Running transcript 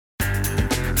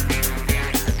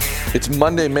It's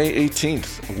Monday, May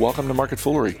 18th. Welcome to Market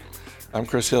Foolery. I'm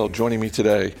Chris Hill. Joining me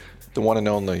today, the one and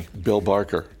only Bill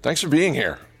Barker. Thanks for being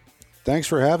here. Thanks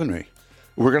for having me.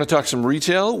 We're going to talk some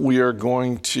retail. We are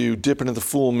going to dip into the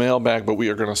Fool mailbag, but we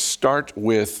are going to start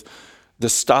with the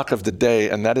stock of the day,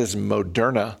 and that is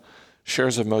Moderna.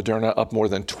 Shares of Moderna up more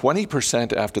than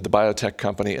 20% after the biotech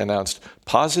company announced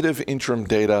positive interim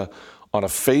data on a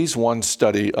phase 1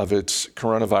 study of its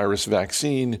coronavirus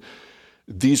vaccine.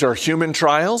 These are human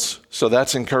trials, so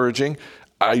that's encouraging.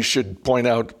 I should point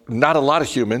out, not a lot of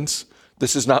humans.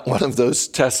 This is not one of those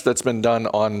tests that's been done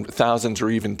on thousands or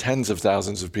even tens of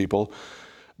thousands of people.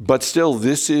 But still,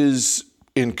 this is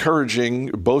encouraging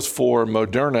both for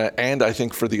Moderna and I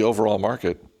think for the overall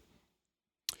market.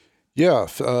 Yeah,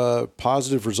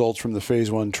 positive results from the phase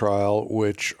 1 trial,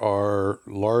 which are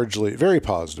largely very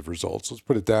positive results. Let's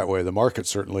put it that way. The market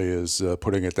certainly is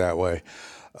putting it that way.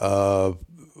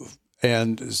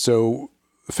 And so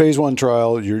phase 1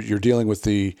 trial, you're dealing with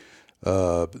the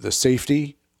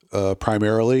safety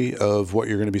primarily of what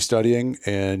you're going to be studying,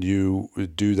 and you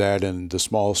do that in the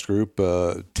smallest group,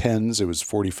 tens. It was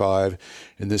 45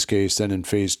 in this case. Then in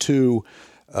phase 2,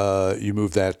 you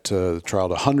move that trial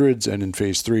to hundreds, and in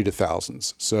phase 3 to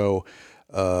thousands. So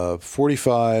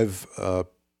 45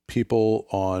 people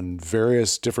on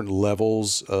various different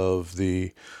levels of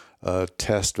the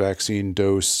test vaccine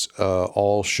dose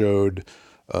all showed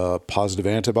positive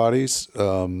antibodies,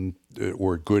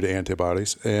 or good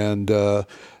antibodies. And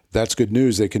that's good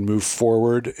news. They can move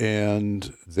forward,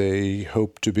 and they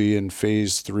hope to be in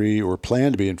phase 3 or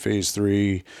plan to be in phase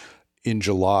 3 in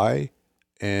July.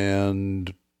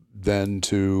 And then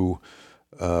to,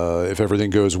 if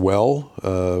everything goes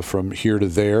well, from here to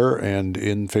there, and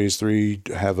in phase 3,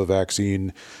 have a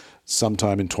vaccine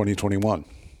sometime in 2021.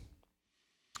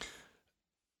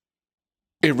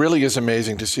 It really is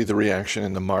amazing to see the reaction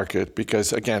in the market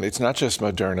because, again, it's not just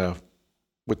Moderna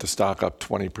with the stock up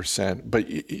 20%, but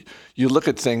you look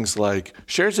at things like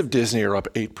shares of Disney are up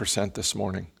 8% this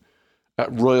morning.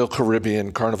 Royal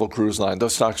Caribbean, Carnival Cruise Line,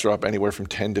 those stocks are up anywhere from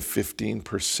 10 to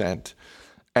 15%.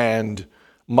 And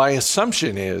my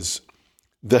assumption is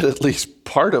that at least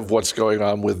part of what's going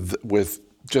on with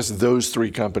just those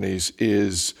three companies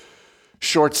is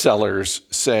short sellers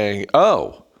saying,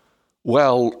 oh,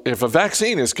 well, if a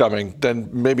vaccine is coming, then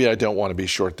maybe I don't want to be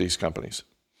short these companies.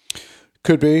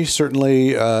 Could be.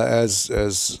 Certainly, as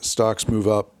stocks move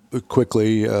up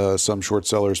quickly, some short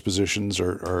sellers' positions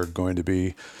are going to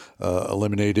be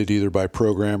eliminated either by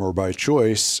program or by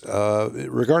choice.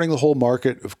 Regarding the whole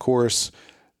market, of course,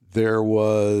 there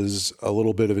was a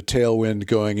little bit of a tailwind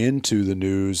going into the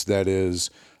news. That is,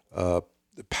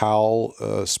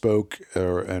 Powell spoke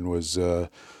and was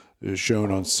shown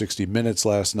on 60 Minutes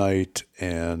last night,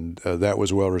 and that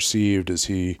was well received as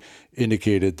he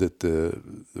indicated that the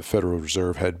Federal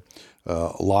Reserve had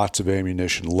lots of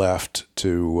ammunition left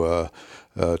to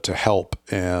help.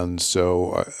 And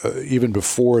so even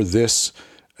before this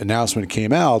announcement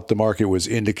came out, the market was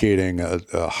indicating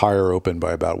a higher open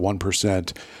by about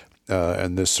 1%,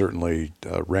 and this certainly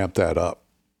ramped that up.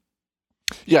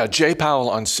 Yeah, Jay Powell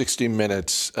on 60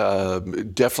 Minutes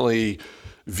definitely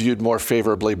viewed more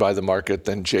favorably by the market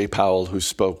than Jay Powell, who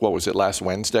spoke, what was it, last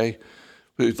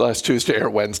Tuesday or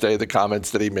Wednesday, the comments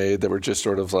that he made that were just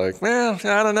sort of like, well,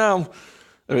 I don't know.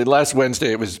 I mean, last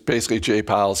Wednesday, it was basically Jay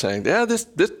Powell saying, yeah,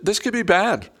 this could be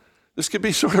bad. This could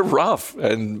be sort of rough.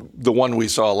 And the one we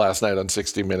saw last night on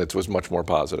 60 Minutes was much more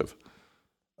positive.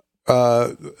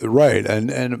 Right.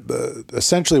 And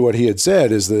essentially what he had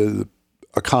said is the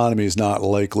economy is not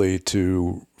likely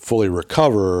to fully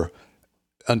recover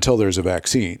until there's a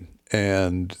vaccine.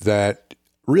 And that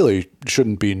really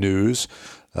shouldn't be news.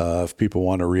 If people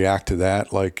want to react to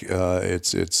that like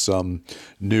it's some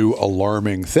new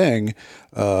alarming thing,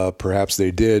 perhaps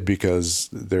they did, because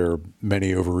there are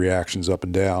many overreactions up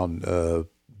and down,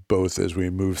 both as we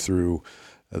move through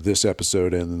this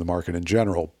episode and in the market in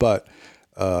general. But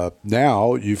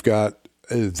now you've got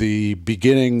the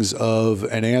beginnings of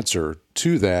an answer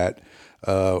to that.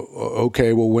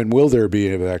 Okay, well, when will there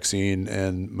be a vaccine?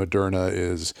 And Moderna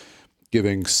is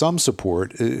giving some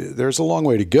support. There's a long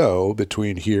way to go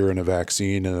between here and a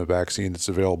vaccine that's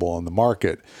available on the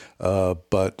market.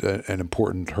 But an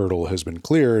important hurdle has been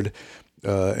cleared.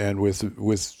 And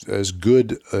with as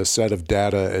good a set of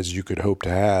data as you could hope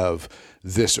to have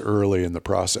this early in the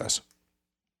process.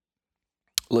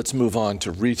 Let's move on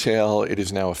to retail. It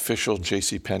is now official.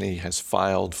 JCPenney has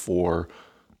filed for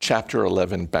Chapter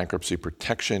 11 bankruptcy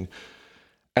protection.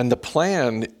 And the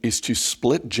plan is to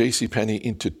split JCPenney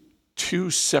into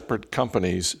two separate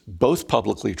companies, both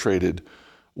publicly traded.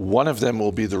 One of them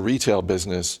will be the retail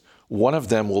business. One of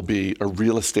them will be a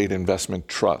real estate investment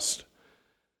trust.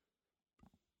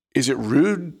 Is it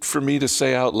rude for me to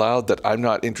say out loud that I'm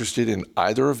not interested in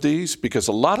either of these? Because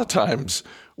a lot of times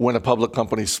when a public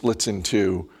company splits in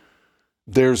two,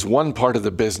 there's one part of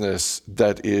the business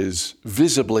that is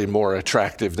visibly more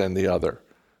attractive than the other.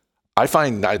 I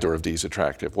find neither of these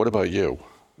attractive. What about you?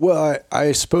 Well,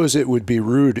 I suppose it would be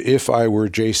rude if I were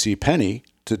J.C. Penney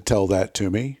to tell that to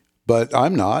me, but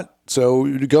I'm not.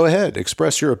 So go ahead,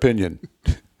 express your opinion.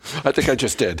 I think I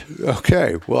just did.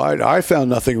 Okay. Well, I found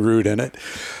nothing rude in it.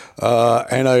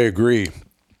 And I agree.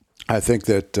 I think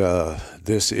that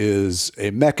this is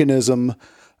a mechanism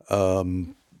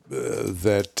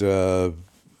that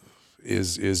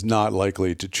is not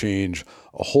likely to change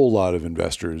a whole lot of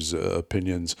investors'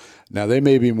 opinions. Now, they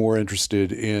may be more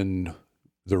interested in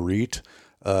the REIT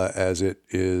as it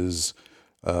is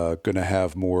going to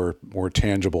have more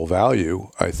tangible value,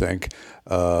 I think.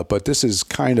 But this is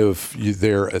kind of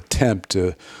their attempt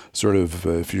to sort of,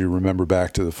 if you remember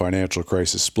back to the financial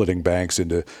crisis, splitting banks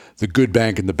into the good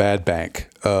bank and the bad bank,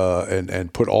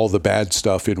 and put all the bad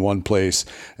stuff in one place,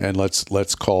 and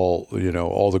let's call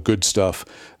all the good stuff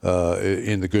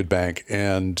in the good bank,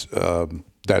 and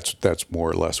that's more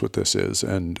or less what this is.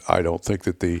 And I don't think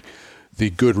that the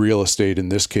good real estate in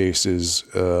this case is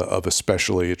of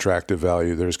especially attractive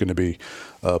value. There's going to be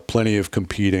plenty of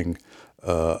competing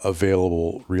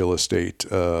available real estate.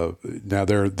 Now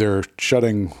they're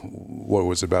shutting what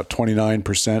was about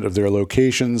 29% of their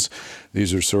locations.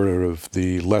 These are sort of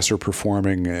the lesser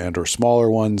performing and or smaller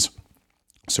ones.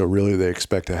 So really they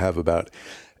expect to have about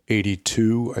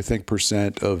 82, I think,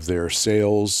 % of their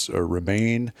sales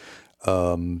remain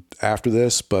after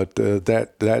this, but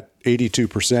that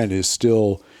 82% is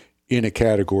still in a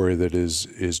category that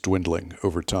is dwindling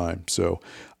over time. So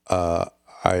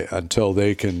until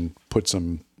they can put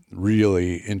some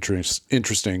really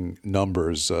interesting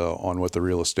numbers on what the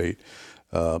real estate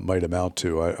might amount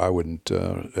to, I wouldn't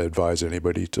advise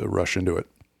anybody to rush into it.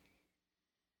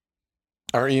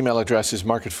 Our email address is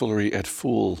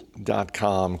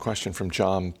marketfoolery@fool.com. Question from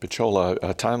John Picciola,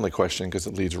 a timely question because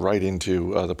it leads right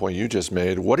into the point you just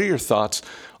made. What are your thoughts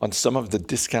on some of the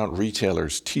discount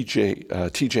retailers,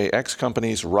 TJX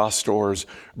companies, Ross stores,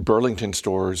 Burlington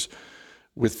stores?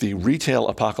 With the retail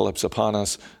apocalypse upon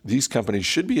us, these companies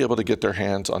should be able to get their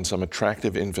hands on some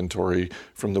attractive inventory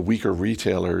from the weaker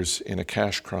retailers in a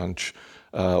cash crunch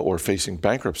or facing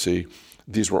bankruptcy.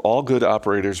 These were all good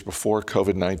operators before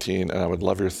COVID-19, and I would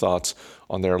love your thoughts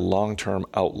on their long-term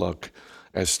outlook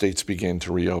as states begin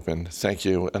to reopen. Thank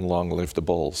you, and long live the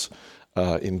Bulls.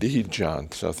 Indeed,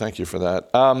 John. So thank you for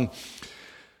that.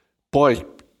 Boy,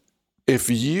 if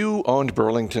you owned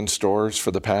Burlington stores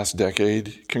for the past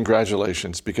decade,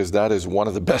 congratulations, because that is one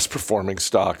of the best performing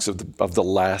stocks of the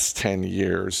last 10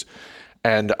 years.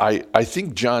 And I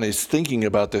think John is thinking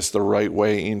about this the right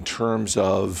way in terms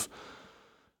of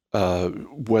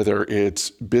whether it's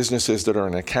businesses that are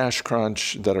in a cash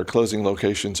crunch, that are closing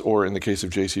locations, or in the case of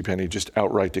JCPenney, just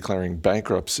outright declaring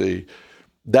bankruptcy.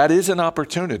 That is an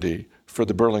opportunity for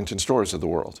the Burlington stores of the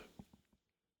world.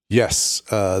 Yes,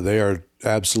 they are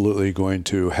absolutely going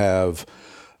to have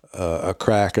a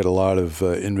crack at a lot of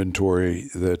inventory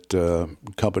that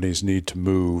companies need to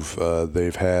move.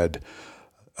 They've had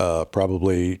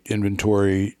probably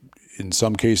inventory in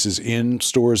some cases in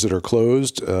stores that are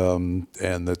closed and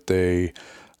that they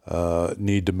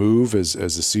need to move as the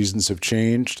seasons have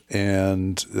changed.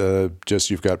 And just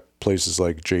you've got places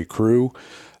like J.Crew,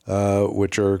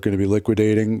 which are going to be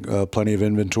liquidating plenty of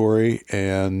inventory.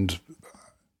 And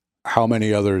how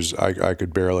many others I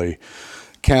could barely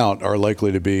count are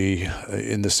likely to be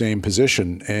in the same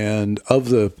position. And of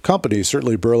the companies,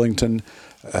 certainly Burlington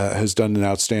has done an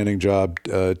outstanding job,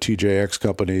 TJX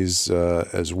companies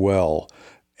as well.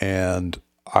 And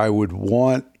I would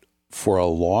want, for a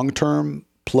long-term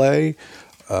play,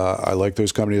 I like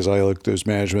those companies, I like those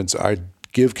managements, I'd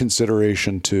give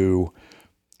consideration to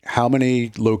how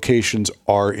many locations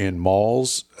are in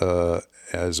malls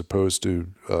as opposed to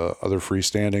other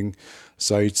freestanding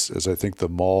sites, as I think the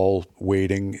mall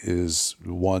weighting is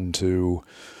one to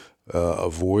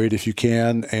avoid if you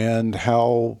can, and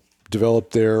how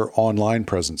develop their online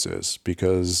presence is,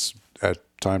 because at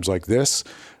times like this,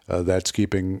 that's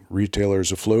keeping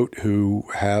retailers afloat who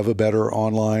have a better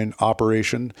online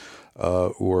operation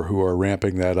or who are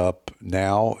ramping that up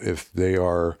now. If they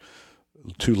are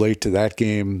too late to that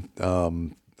game,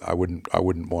 I wouldn't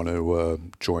want to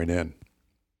join in.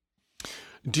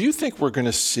 Do you think we're going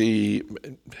to see,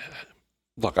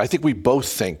 look, I think we both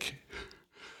think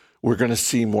we're going to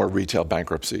see more retail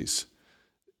bankruptcies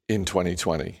in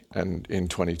 2020 and in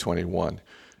 2021.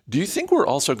 Do you think we're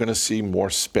also going to see more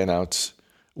spin-outs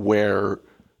where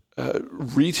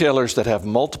retailers that have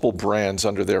multiple brands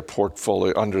under their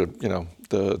portfolio, under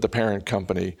the parent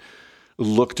company,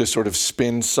 look to sort of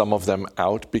spin some of them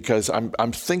out? Because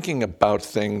I'm thinking about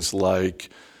things like,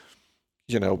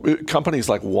 companies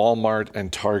like Walmart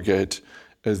and Target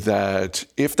that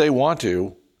if they want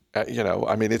to,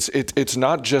 it's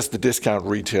not just the discount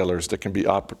retailers that can be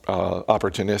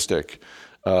opportunistic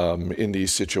in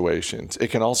these situations.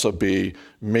 It can also be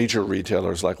major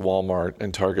retailers like Walmart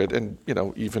and Target and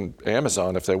even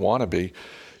Amazon if they want to be,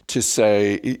 to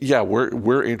say, yeah,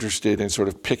 we're interested in sort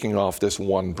of picking off this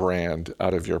one brand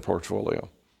out of your portfolio.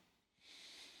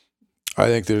 I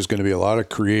think there's going to be a lot of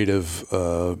creative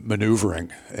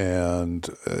maneuvering, and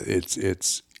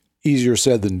it's easier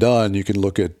said than done. You can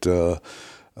look at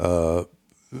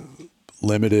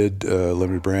limited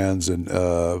brands and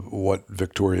what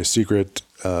Victoria's Secret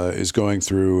is going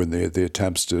through, and the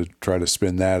attempts to try to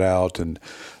spin that out, and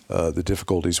the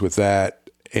difficulties with that.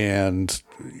 And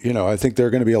I think there are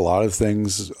going to be a lot of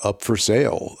things up for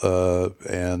sale,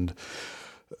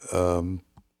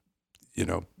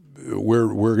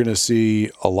 we're going to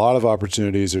see a lot of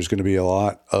opportunities. There's going to be a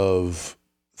lot of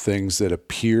things that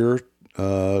appear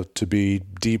to be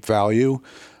deep value,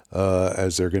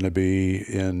 as they're going to be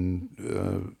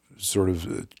in sort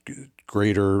of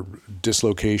greater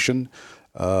dislocation.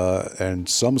 And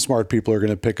some smart people are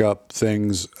going to pick up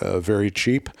things very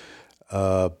cheap.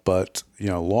 But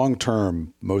long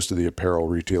term, most of the apparel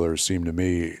retailers seem to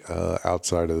me,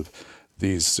 outside of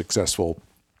these successful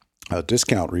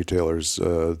discount retailers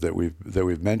that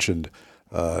we've mentioned,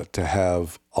 to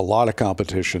have a lot of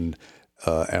competition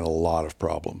and a lot of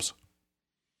problems.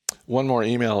 One more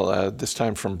email, this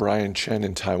time from Brian Chen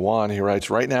in Taiwan. He writes,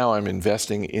 right now I'm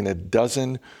investing in a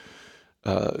dozen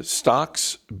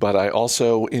stocks, but I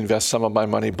also invest some of my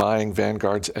money buying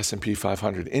Vanguard's S&P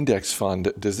 500 index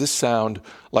fund. Does this sound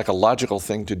like a logical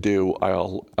thing to do?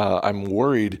 I'm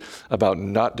worried about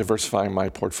not diversifying my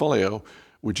portfolio.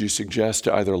 Would you suggest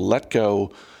to either let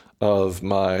go of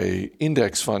my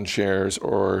index fund shares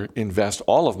or invest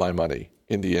all of my money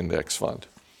in the index fund?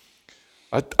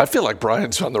 I feel like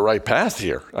Brian's on the right path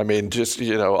here. I mean,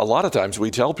 a lot of times we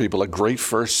tell people a great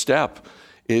first step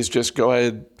is just go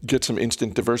ahead, get some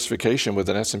instant diversification with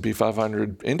an S&P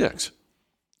 500 index.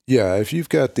 Yeah, if you've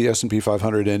got the S&P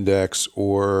 500 index,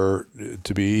 or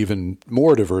to be even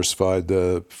more diversified,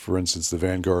 for instance, the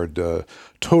Vanguard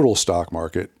total stock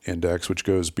market index, which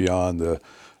goes beyond the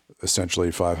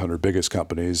essentially 500 biggest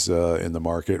companies in the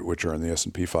market, which are in the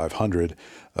S&P 500,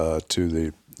 to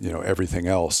the everything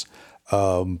else.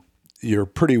 You're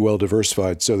pretty well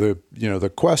diversified. So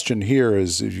the question here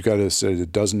is, if you've got a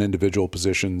dozen individual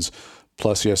positions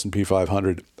plus the S&P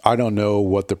 500, I don't know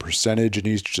what the percentage in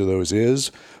each of those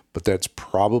is, but that's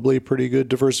probably pretty good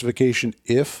diversification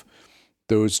if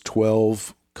those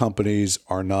 12 companies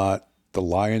are not the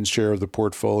lion's share of the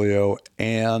portfolio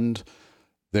and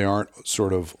they aren't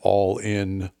sort of all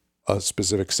in a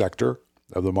specific sector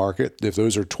of the market. If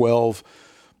those are 12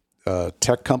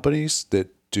 tech companies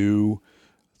that do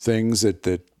things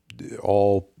that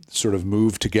all sort of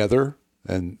move together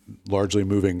and largely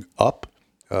moving up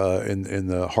in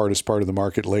the hardest part of the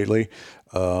market lately.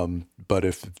 But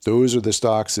if those are the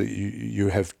stocks that you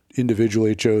have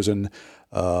individually chosen,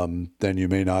 then you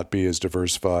may not be as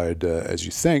diversified as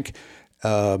you think.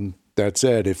 That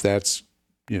said, if that's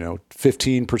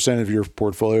 15% of your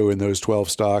portfolio in those 12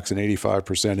 stocks and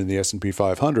 85% in the S&P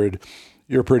 500,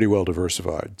 you're pretty well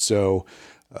diversified. So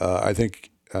I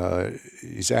think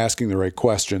he's asking the right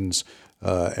questions,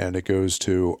 and it goes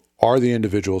to, are the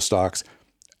individual stocks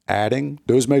adding?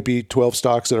 Those might be 12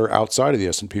 stocks that are outside of the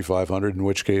S&P 500, in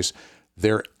which case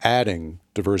they're adding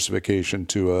diversification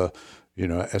to a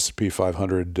S&P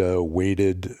 500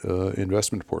 weighted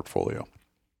investment portfolio.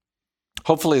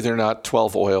 Hopefully they're not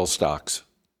 12 oil stocks.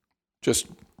 Just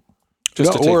to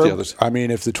take the others. I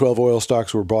mean, if the 12 oil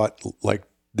stocks were bought like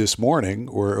this morning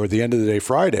or the end of the day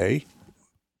Friday,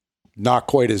 not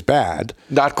quite as bad.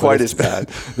 Not quite as bad.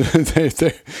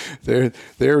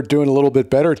 They're doing a little bit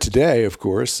better today, of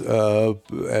course,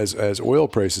 as oil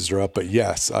prices are up. But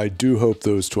yes, I do hope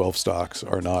those 12 stocks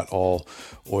are not all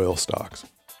oil stocks.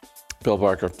 Bill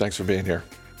Barker, thanks for being here.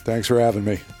 Thanks for having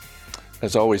me.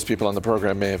 As always, people on the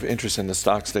program may have interest in the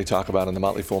stocks they talk about, and the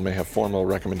Motley Fool may have formal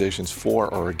recommendations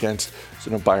for or against, so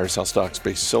don't buy or sell stocks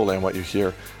based solely on what you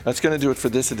hear. That's going to do it for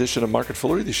this edition of Market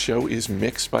Foolery. The show is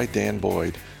mixed by Dan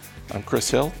Boyd. I'm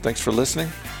Chris Hill. Thanks for listening.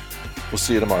 We'll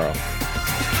see you tomorrow.